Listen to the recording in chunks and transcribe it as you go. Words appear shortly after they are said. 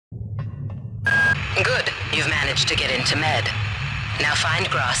Good. You've managed to get into Med. Now find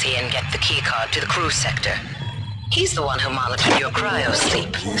Grassi and get the keycard to the cruise sector. He's the one who monitored your cryo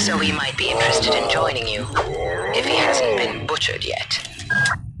sleep, so he might be interested in joining you. If he hasn't been butchered yet.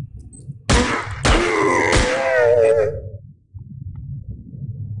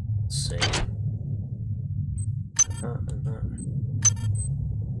 Let's see.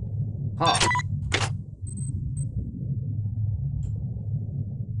 Oh.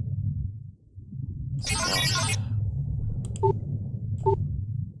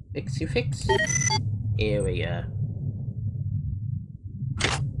 Fixy fix. Here we go.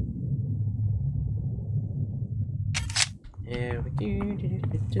 Here we go.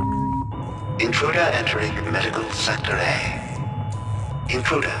 Intruder entering Medical Sector A.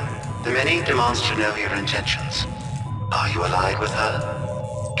 Intruder, the many demands to know your intentions. Are you allied with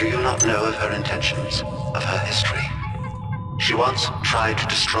her? Do you not know of her intentions, of her history? She once tried to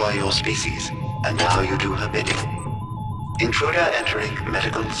destroy your species, and now you do her bidding. Intruder entering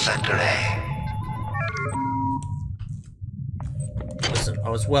Medical Sector A. Listen, I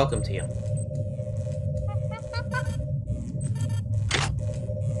was welcome to you.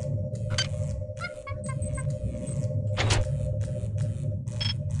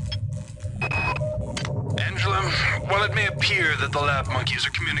 While it may appear that the lab monkeys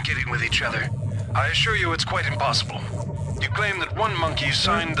are communicating with each other, I assure you it's quite impossible. You claim that one monkey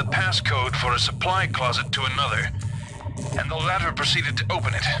signed the passcode for a supply closet to another, and the latter proceeded to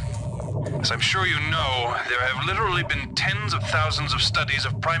open it. As I'm sure you know, there have literally been tens of thousands of studies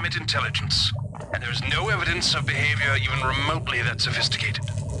of primate intelligence, and there's no evidence of behavior even remotely that sophisticated.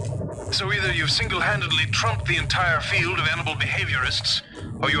 So either you've single-handedly trumped the entire field of animal behaviorists,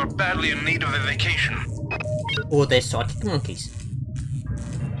 or you're badly in need of a vacation. Or they're psychic monkeys.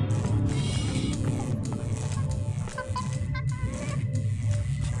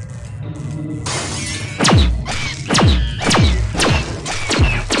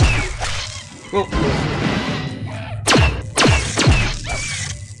 Whoa.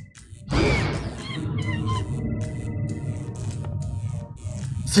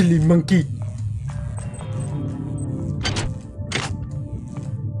 Silly monkey.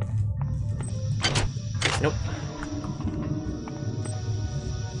 Nope.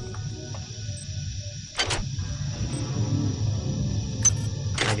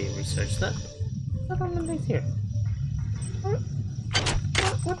 Maybe research that. What's underneath here?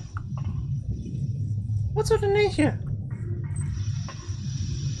 What? What's underneath here?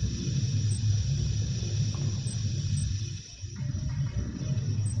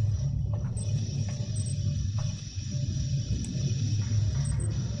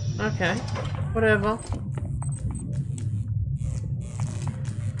 Okay, whatever.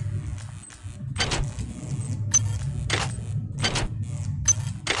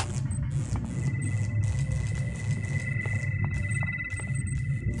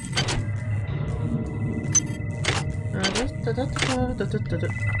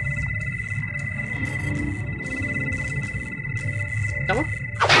 Come on.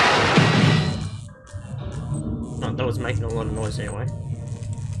 Oh, that was making a lot of noise anyway.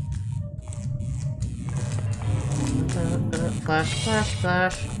 Flash, flash,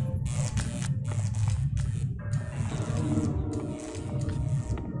 flash.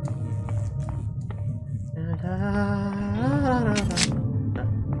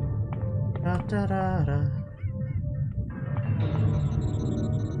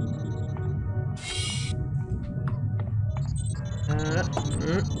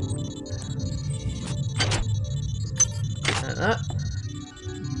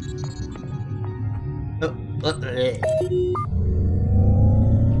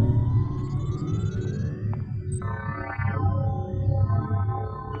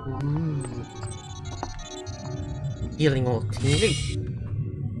 Feeling all tingly.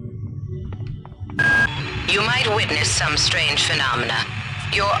 You might witness some strange phenomena.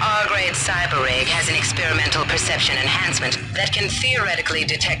 Your R-grade cyber rig has an experimental perception enhancement that can theoretically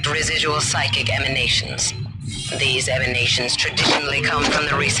detect residual psychic emanations. These emanations traditionally come from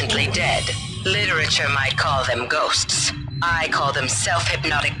the recently dead. Literature might call them ghosts. I call them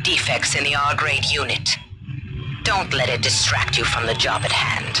self-hypnotic defects in the R-grade unit. Don't let it distract you from the job at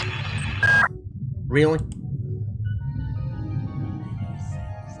hand. Really?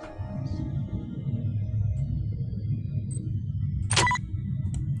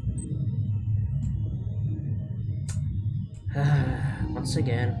 Once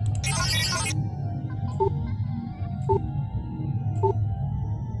again.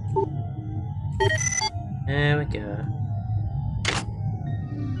 There we go.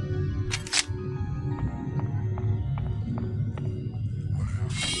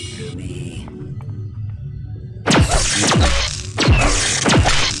 To me.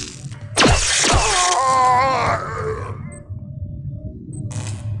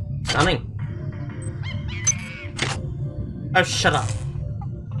 Oh, shut up.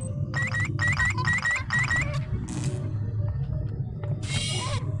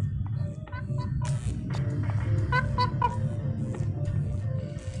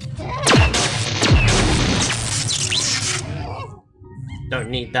 Don't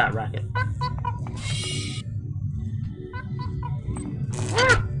need that racket.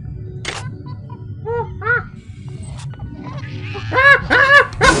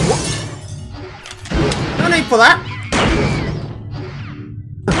 No need for that.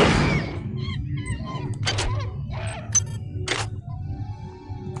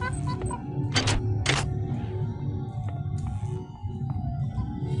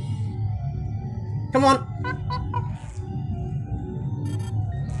 Come on.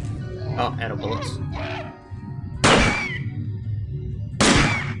 Oh, out of bullets.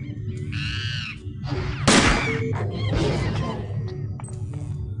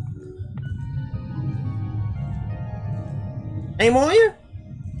 Any more of you?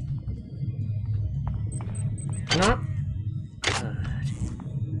 No?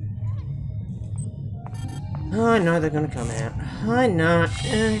 Oh, I know they're gonna come out. I know.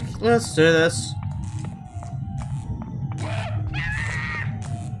 Let's do this.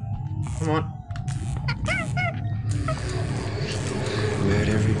 Come on. Where'd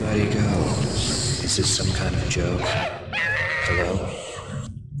everybody go? Is this some kind of joke? Hello?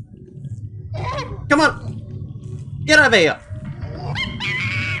 Come on! Get over here!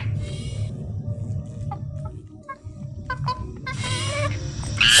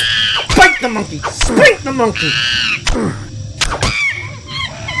 Spike the monkey! Spike the monkey!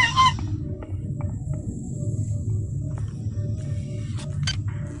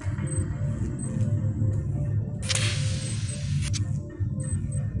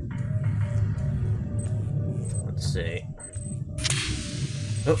 Let's see.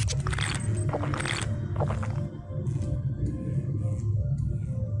 Oh.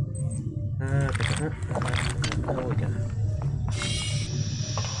 There we go.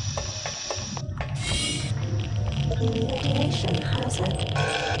 Communication hazard.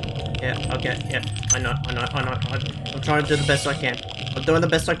 Yeah, okay, yeah. I know. I'm trying to do the best I can. I'm doing the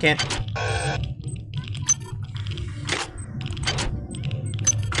best I can.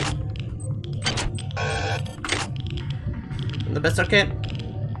 The best I can.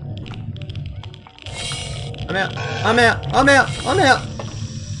 I'm out. I'm out. I'm out. I'm out.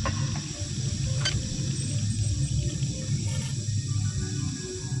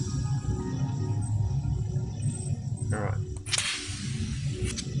 Alright.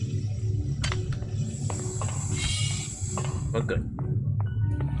 We're good.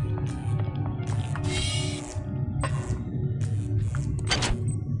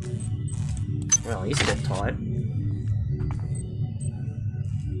 Well, he's dead tired.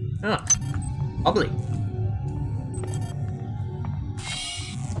 Ah, ugly.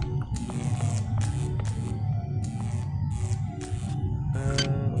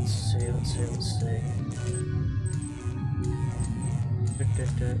 Let's see.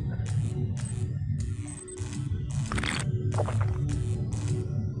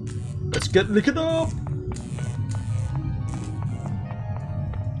 Let's get licked up.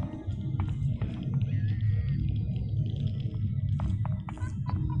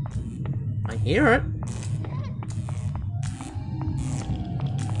 I hear it.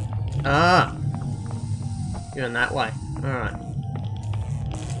 Ah, you're in that way. All right.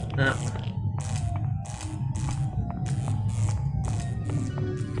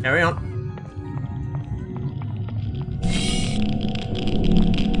 Carry on.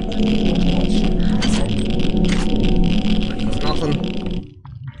 Communication hazard. Nothing.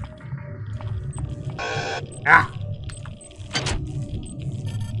 Ah!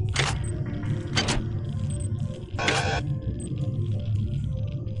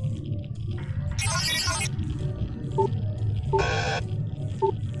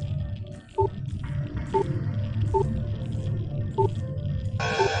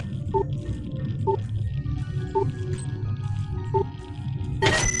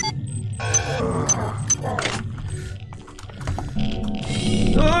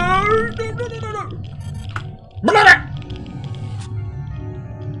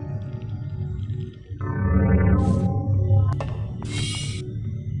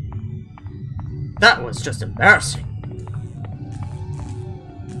 That was just embarrassing.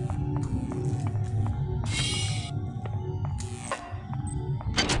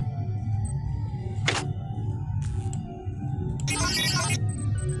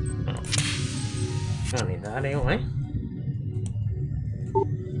 Don't need that anyway.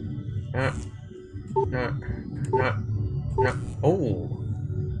 No. Oh,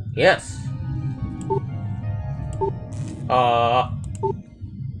 yes.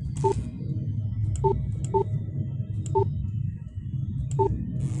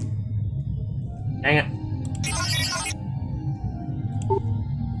 Dang it.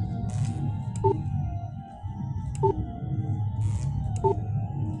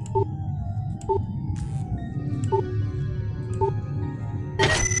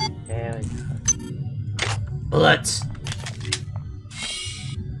 There we go. Bullets.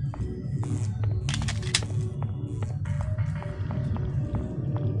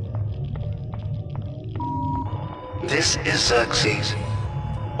 This is Xerxes.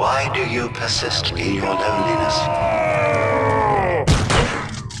 Why do you persist in your loneliness?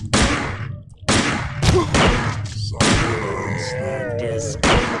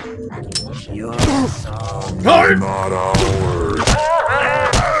 Your song Not ours.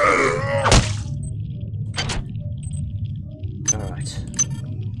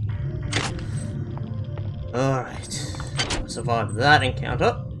 Alright. Survived that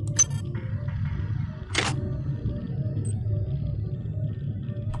encounter.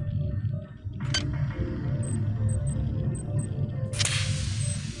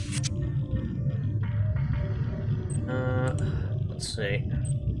 Let's see.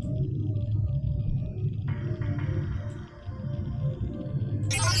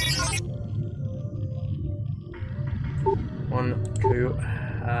 One, two,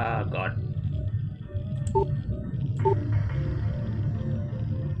 God.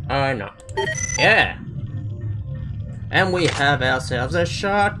 Oh no. Yeah! And we have ourselves a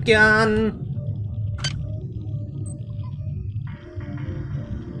shotgun!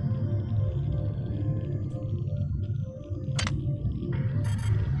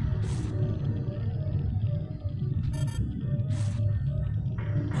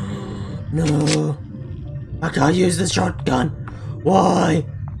 No! I can't use the shotgun! Why?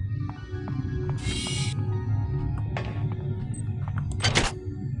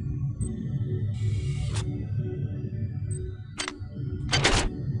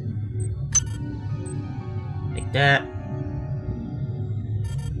 Like that.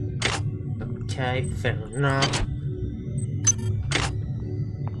 Okay, fair enough.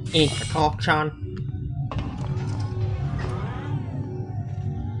 Intercoction.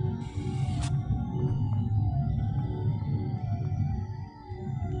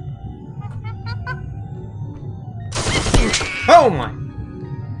 Oh my!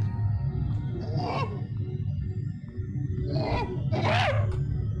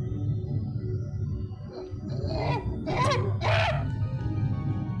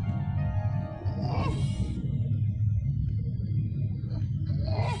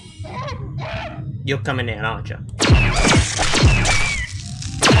 You're coming in, aren't you?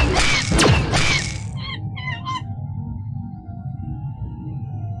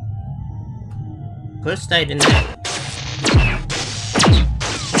 Could have stayed in there.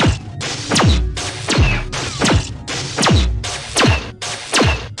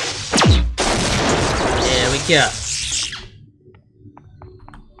 There we go.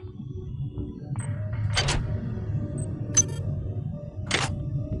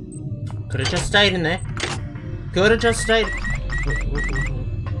 Could have just stayed in there. Could have just stayed.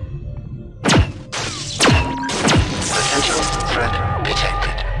 Potential threat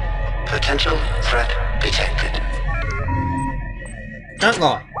detected. Potential threat detected. Don't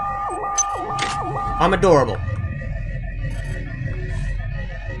lie. I'm adorable.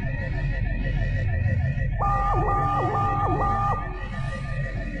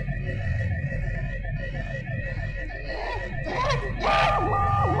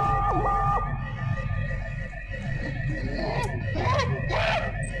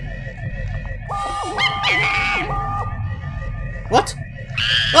 What?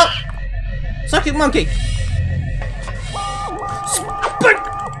 Oh! Psychic monkey! Spike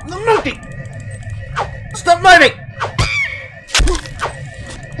the monkey! Stop moving!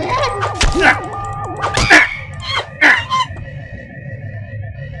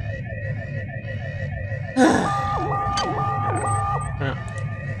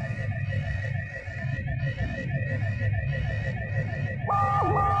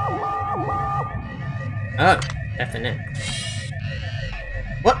 Oh, F and N.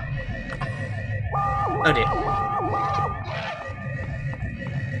 What? Oh dear.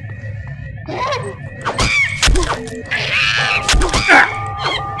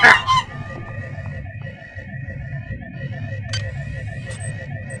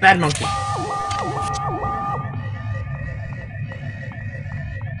 Bad monkey.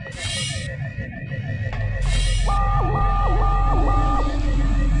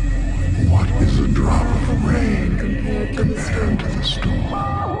 What is a drop of rain compared to the storm?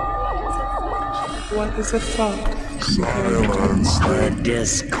 What is a thought Silence. The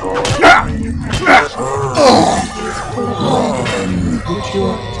Discord. Which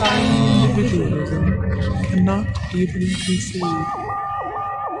your tiny individualism cannot even conceive.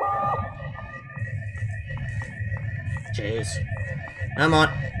 Jeez. Come on.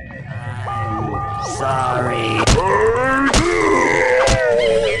 I'm sorry.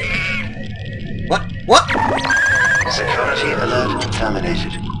 What? What? Security alert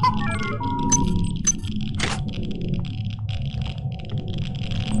terminated.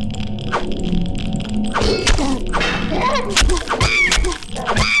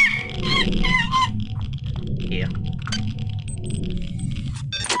 Here.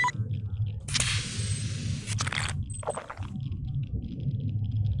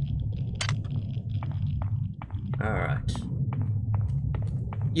 Alright.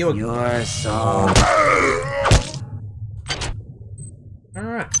 You're so...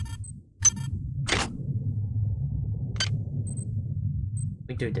 Alright.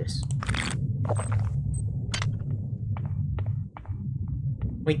 We do this.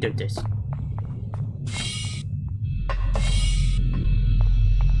 We do this.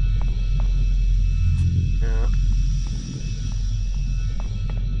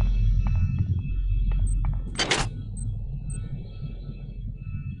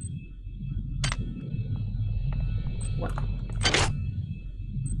 What?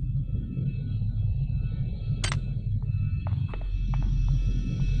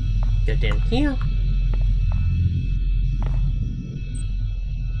 Go down here.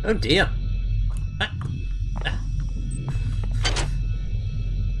 Oh dear.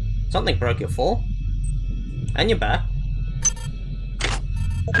 Something broke your fall. And your back.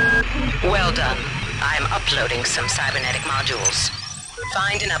 Well done. I'm uploading some cybernetic modules.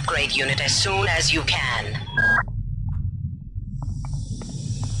 Find an upgrade unit as soon as you can.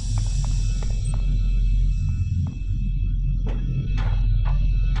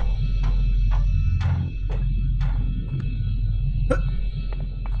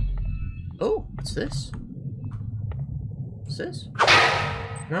 Oh, what's this? What's this?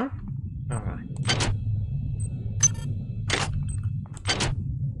 No? Alright.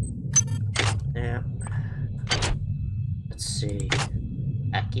 Now, let's see.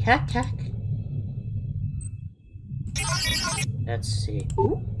 Hacky hack hack. Let's see.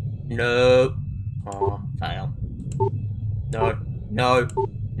 Ooh. No. Oh, fail. No. No.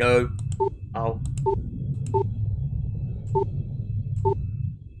 No. Oh.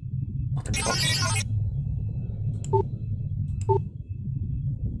 Up and top.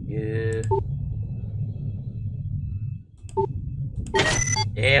 Yeah.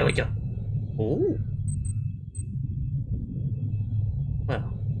 There we go. Ooh.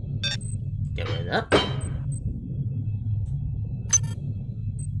 Well, get rid of that.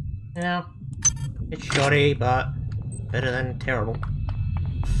 Now, it's shoddy, but better than terrible.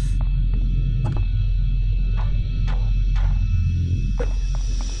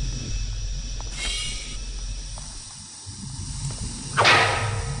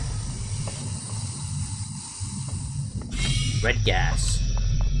 Red gas.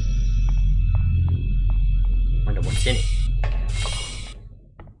 Wonder what's in it.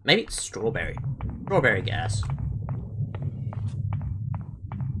 Maybe it's strawberry. Strawberry gas.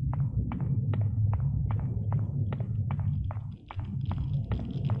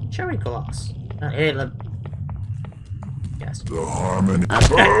 Cherry glass. Here, look. Gas. The harmony. Ow!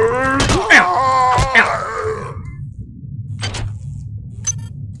 Ow!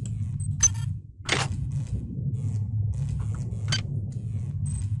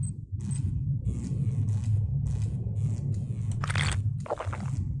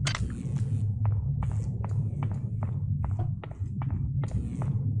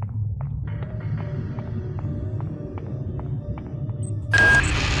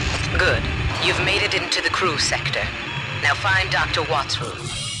 Good. You've made it into the crew sector. Now find Dr. Watt's room.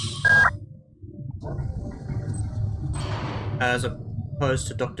 As opposed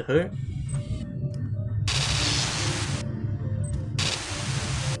to Doctor Who.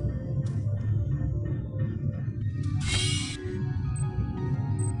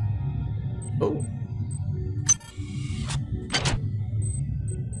 Oh.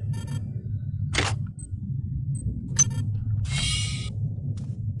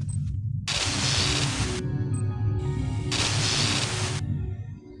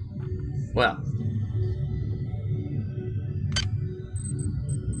 Well.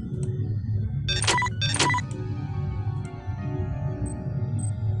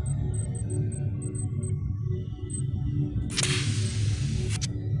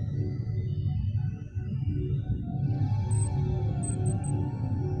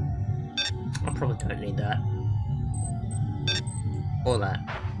 I probably don't need that. All that.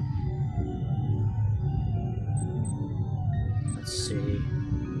 Let's see.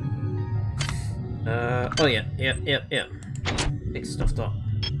 Oh yeah. Big stuff up.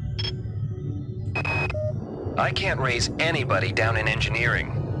 I can't raise anybody down in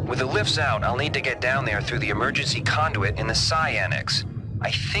engineering. With the lifts out, I'll need to get down there through the emergency conduit in the Psi Annex. I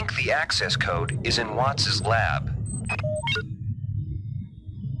think the access code is in Watts' lab.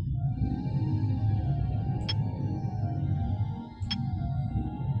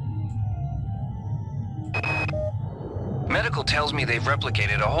 Medical tells me they've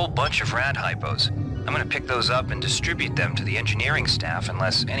replicated a whole bunch of rad hypos. I'm gonna pick those up and distribute them to the engineering staff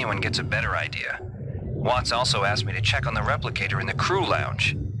unless anyone gets a better idea. Watts also asked me to check on the replicator in the crew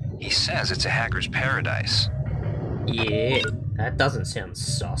lounge. He says it's a hacker's paradise. Yeah, that doesn't sound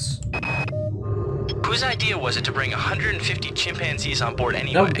sus. Whose idea was it to bring 150 chimpanzees on board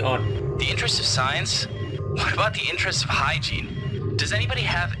anyway? Oh god. The interests of science? What about the interests of hygiene? Does anybody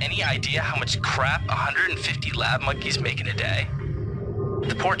have any idea how much crap 150 lab monkeys make in a day?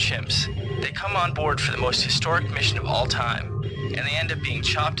 The poor chimps. They come on board for the most historic mission of all time, and they end up being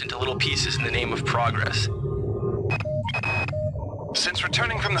chopped into little pieces in the name of progress. Since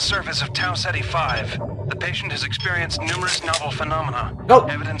returning from the surface of Tau Ceti 5, the patient has experienced numerous novel phenomena,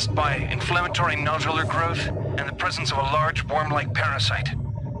 evidenced by inflammatory nodular growth and the presence of a large worm-like parasite.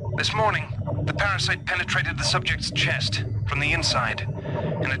 This morning, the parasite penetrated the subject's chest from the inside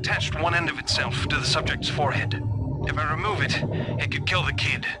and attached one end of itself to the subject's forehead. If I remove it, it could kill the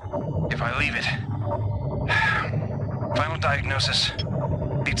kid. If I leave it... Final diagnosis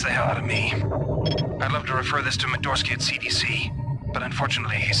beats the hell out of me. I'd love to refer this to Medorsky at CDC, but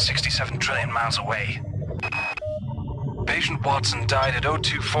unfortunately he's 67 trillion miles away. Patient Watson died at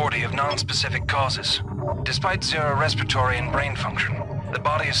 0240 of non-specific causes. Despite zero respiratory and brain function, the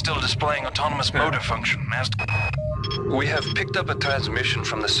body is still displaying autonomous motor function as... We have picked up a transmission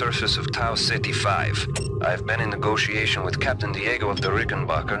from the surface of Tau Ceti 5. I've been in negotiation with Captain Diego of the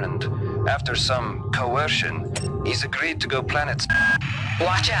Rickenbacker, and after some coercion, he's agreed to go planets...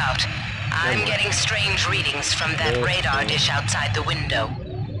 Watch out. I'm getting strange readings from that radar dish outside the window.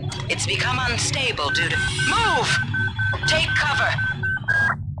 It's become unstable due to... Move! Take cover!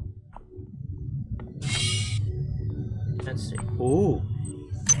 Let's see. Ooh.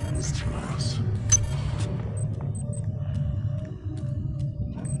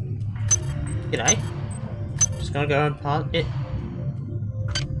 G'day. Just gonna go and pass it.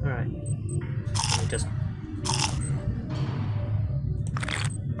 Alright. Let me just...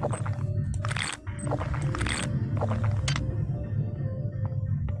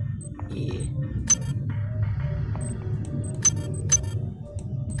 Yeah.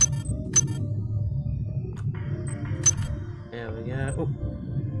 There we go.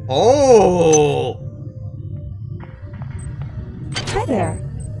 Oh! Oh! Hi there.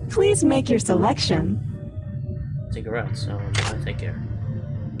 Please make your selection. Cigarettes, I think here.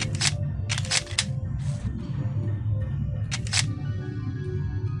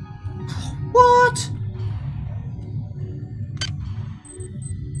 What?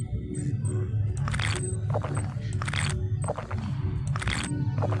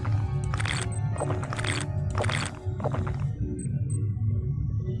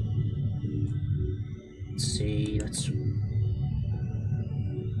 Let's see, let's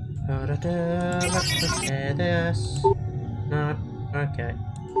okay, this. Not okay.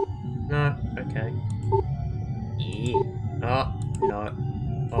 Not okay. Yeah. Oh, no.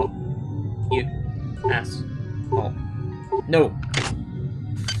 Oh. You. Ass. Oh. No.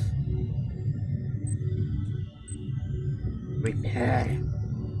 Repair.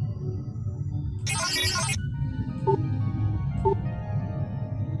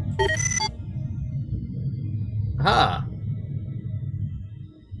 Aha.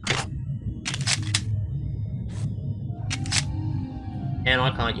 And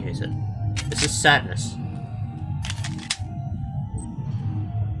I can't use it. This is sadness.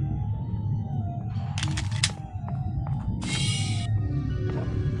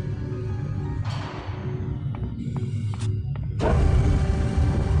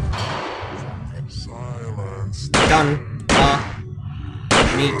 Silence. Done.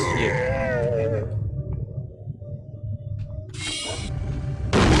 Meet you.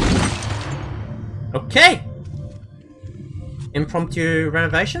 Okay. Impromptu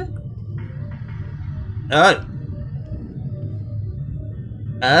renovation? Oh.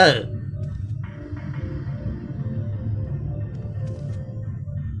 Oh.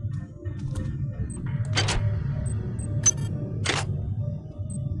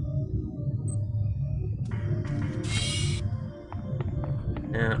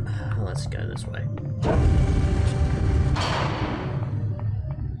 Now, let's go this way.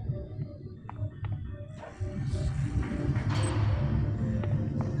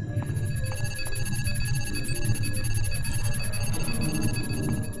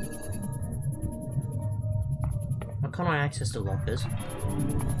 access to lockers.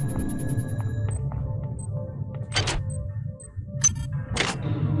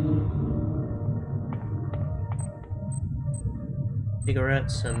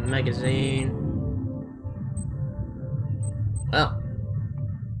 Cigarettes, a magazine. Well,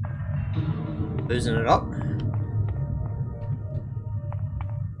 boozing it up.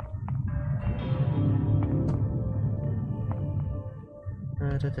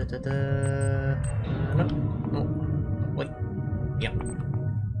 No. Oh, wait. Yep.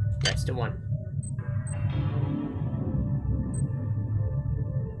 That's the one.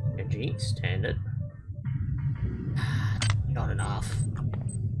 Energy, standard. Not enough.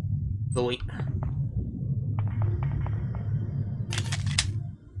 Boy.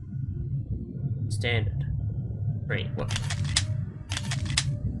 Standard. 3. What?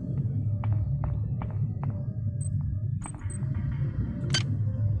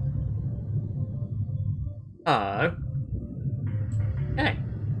 Oh. Okay.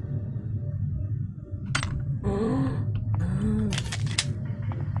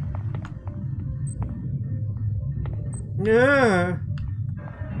 No.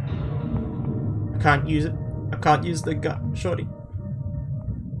 I can't use it. I can't use the gun, shorty.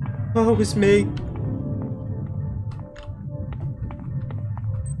 Oh, it's me.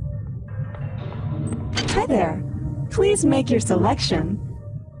 Hi there. Please make your selection.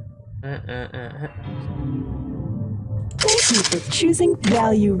 Thank you for choosing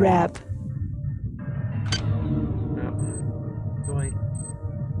Value Wrap.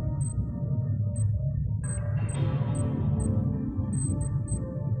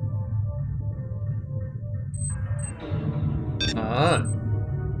 Oh.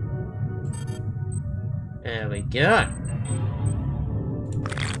 There we go.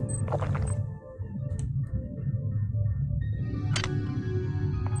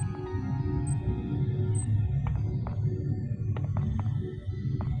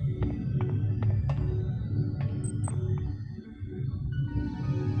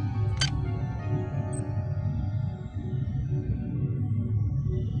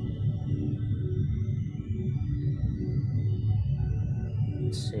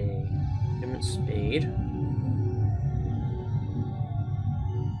 Let's see. Movement speed.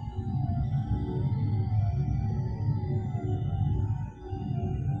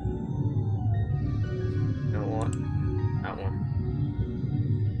 You know what? That one.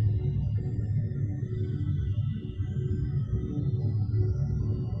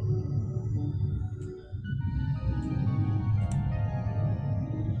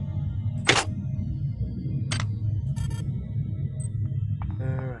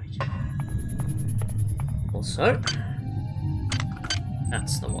 Also,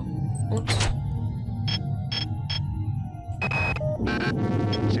 that's the one. Oops.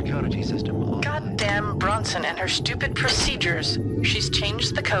 Security system on. Goddamn Bronson and her stupid procedures. She's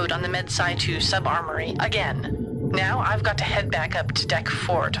changed the code on the Med-Sci 2 sub-armory again. Now I've got to head back up to Deck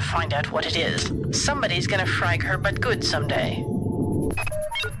 4 to find out what it is. Somebody's gonna frag her but good someday.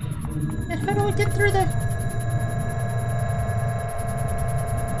 How do I get through there?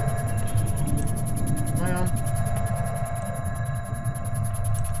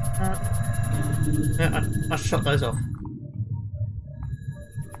 Yeah, I shot those off.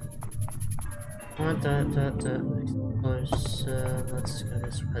 Let's go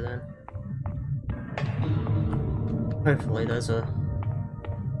this way then. Hopefully there's a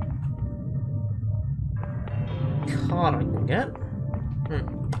card I can get.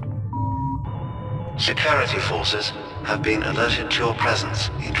 Security forces have been alerted to your presence,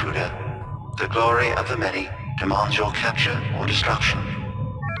 intruder. The glory of the many demands your capture or destruction.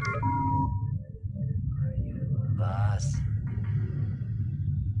 Boss.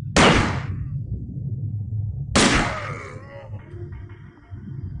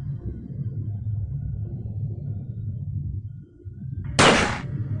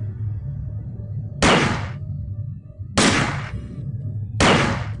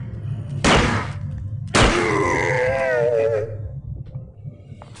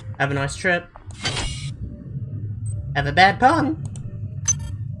 Have a nice trip. Have a bad pun.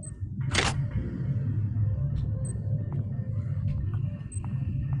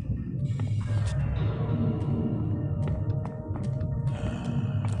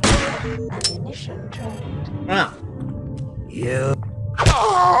 Ammunition trained. Wow. You.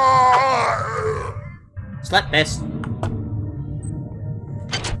 Slap this.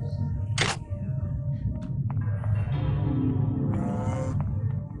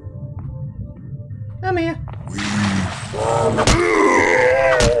 Come here.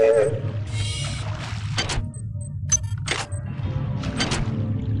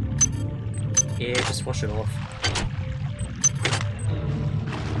 Yeah, just wash it off.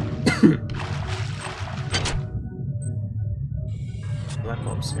 Black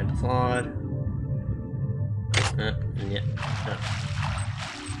Ops amplified. Yeah.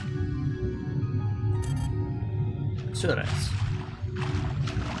 Turrets.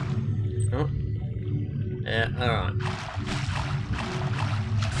 Oh. Yeah, alright.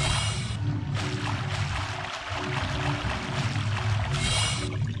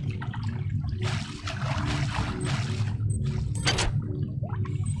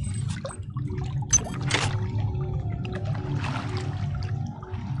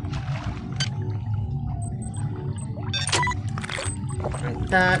 Drink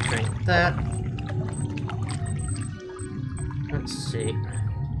that, drink that. Let's see.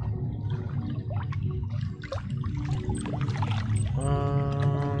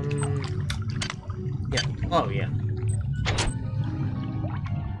 Yeah. Oh, yeah.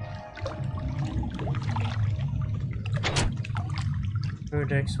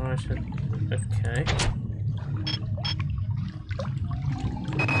 Codex, okay.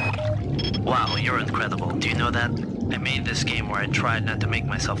 Wow, you're incredible. Do you know that? I made this game where I tried not to make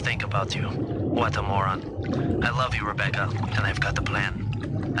myself think about you. What a moron. I love you, Rebecca, and I've got the plan.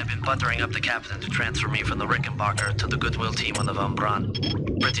 I've been buttering up the captain to transfer me from the Rickenbacker to the Goodwill team on the Von Braun.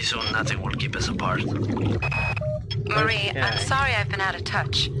 Pretty soon, nothing will keep us apart. Marie, Okay. I'm sorry I've been out of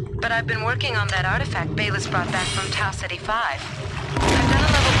touch, but I've been working on that artifact Bayless brought back from Tau City 5. I've done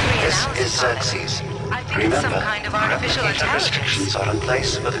a level 3 This is analysis on it. Xerxes. I think it's some Remember, kind of artificial replicator restrictions intelligence. are in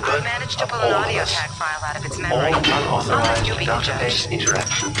place for the I good managed to of pull all an of audio us. tag file out of its All memory. I'll let unauthorized you be the database judge.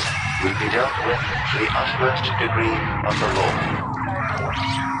 interactions will be dealt with to the utmost degree of the law.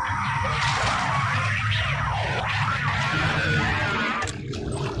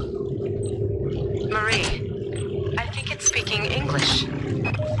 Marie, I think it's speaking English.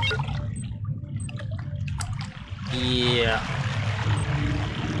 Yeah.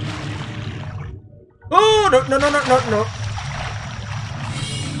 Oh, no, no, no, no, no, no.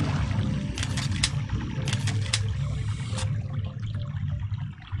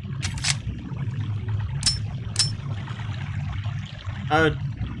 Oh,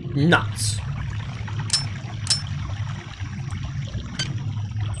 nuts.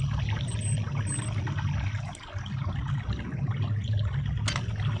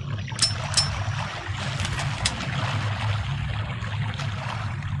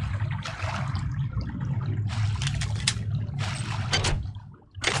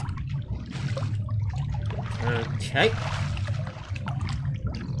 Okay.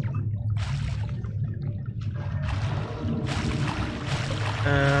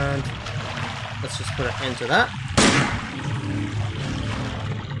 And let's just put it into that.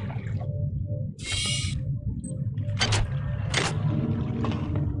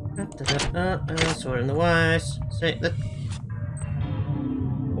 Sort in the wires. Say that.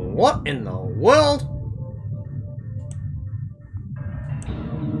 What in the world?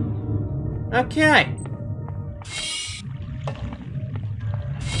 Okay.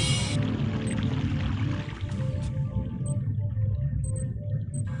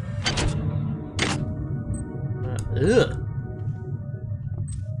 Ugh.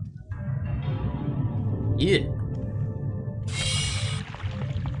 Yeah.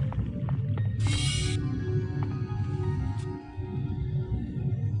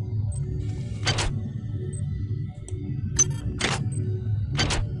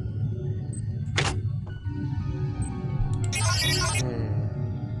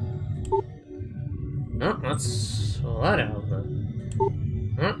 Oh, let's pull that out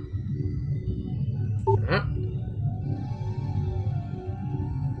then. Huh? Huh?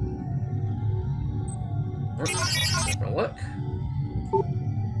 That's gonna work.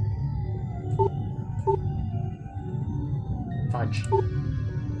 Fudge.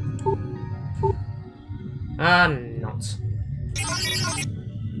 Not.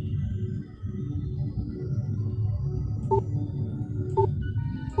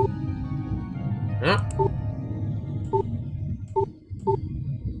 Huh?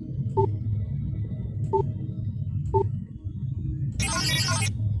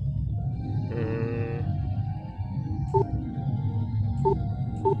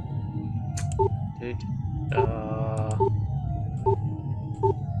 Dude.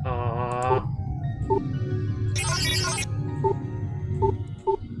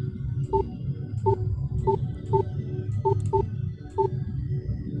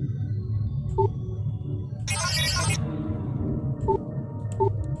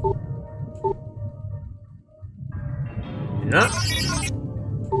 No. No.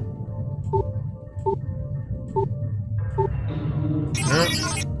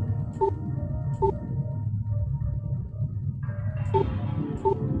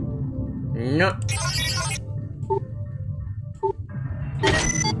 No.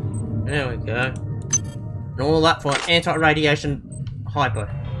 There we go. And all that for anti-radiation hypo.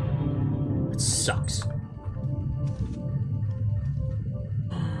 It sucks.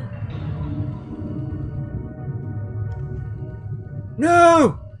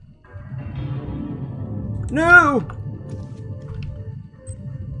 No! No!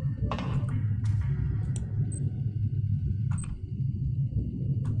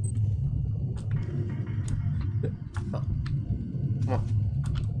 Come on.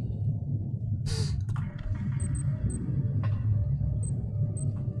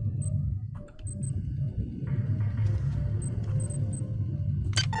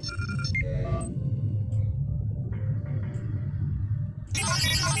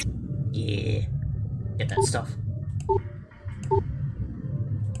 Yeah. Get that stuff.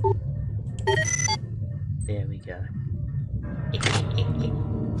 There we go.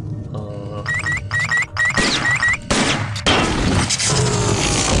 Oh.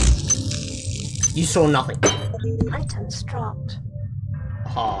 You saw nothing. Items dropped.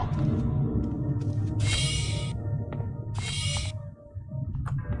 Ah.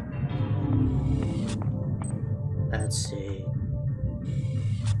 Let's see.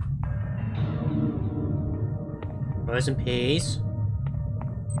 Frozen peas.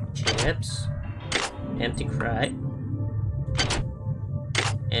 Chips. Empty crate.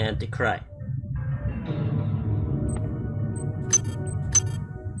 Empty crate.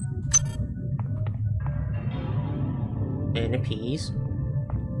 And the peas.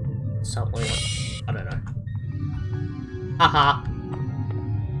 Something. I don't know. Haha.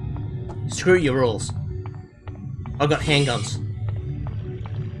 Screw your rules. I got handguns.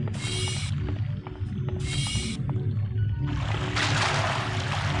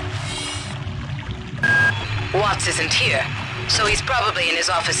 Watts isn't here, so he's probably in his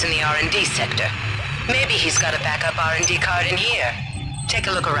office in the R&D sector. Maybe he's got a backup R&D card in here. Take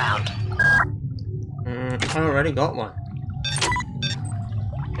a look around. I already got one.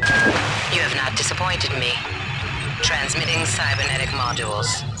 You have not disappointed me. Transmitting cybernetic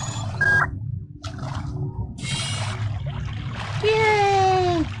modules.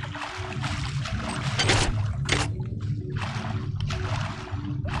 Yay!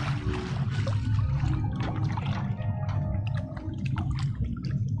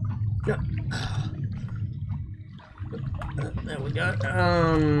 Yeah. There we go.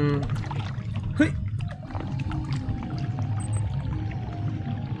 Hey.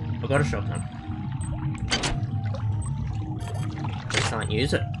 I got a shotgun. Just can't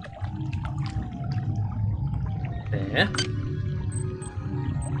use it. There.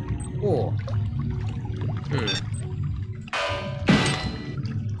 Oh.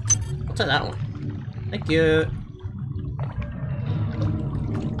 I'll take that one. Thank you.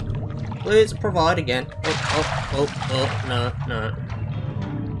 Please provide again. Oh, no.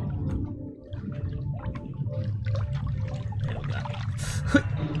 There we go.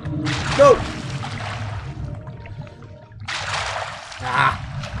 Go! Ah!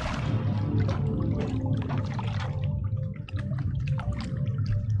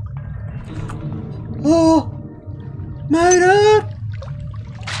 Oh! Made it!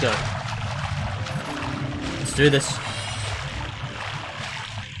 Let's go. Let's do this.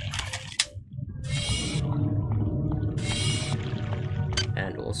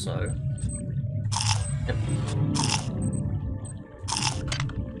 And also... Yep.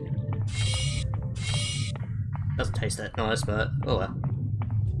 Doesn't taste that nice, but oh well.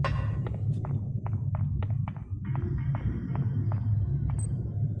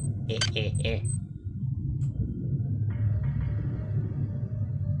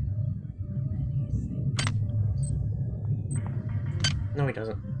 No, he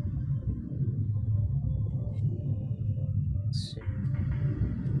doesn't. Let's see.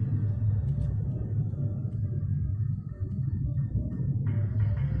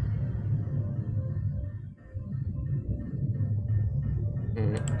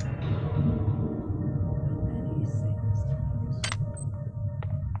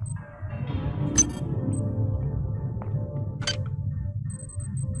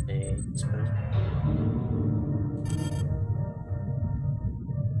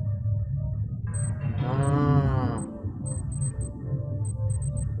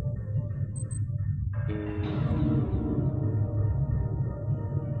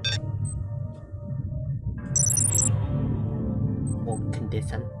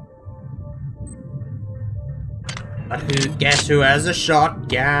 But guess who has a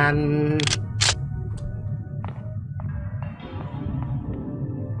shotgun?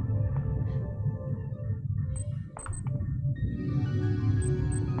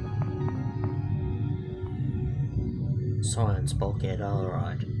 Science bulkhead,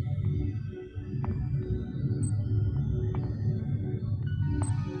 alright.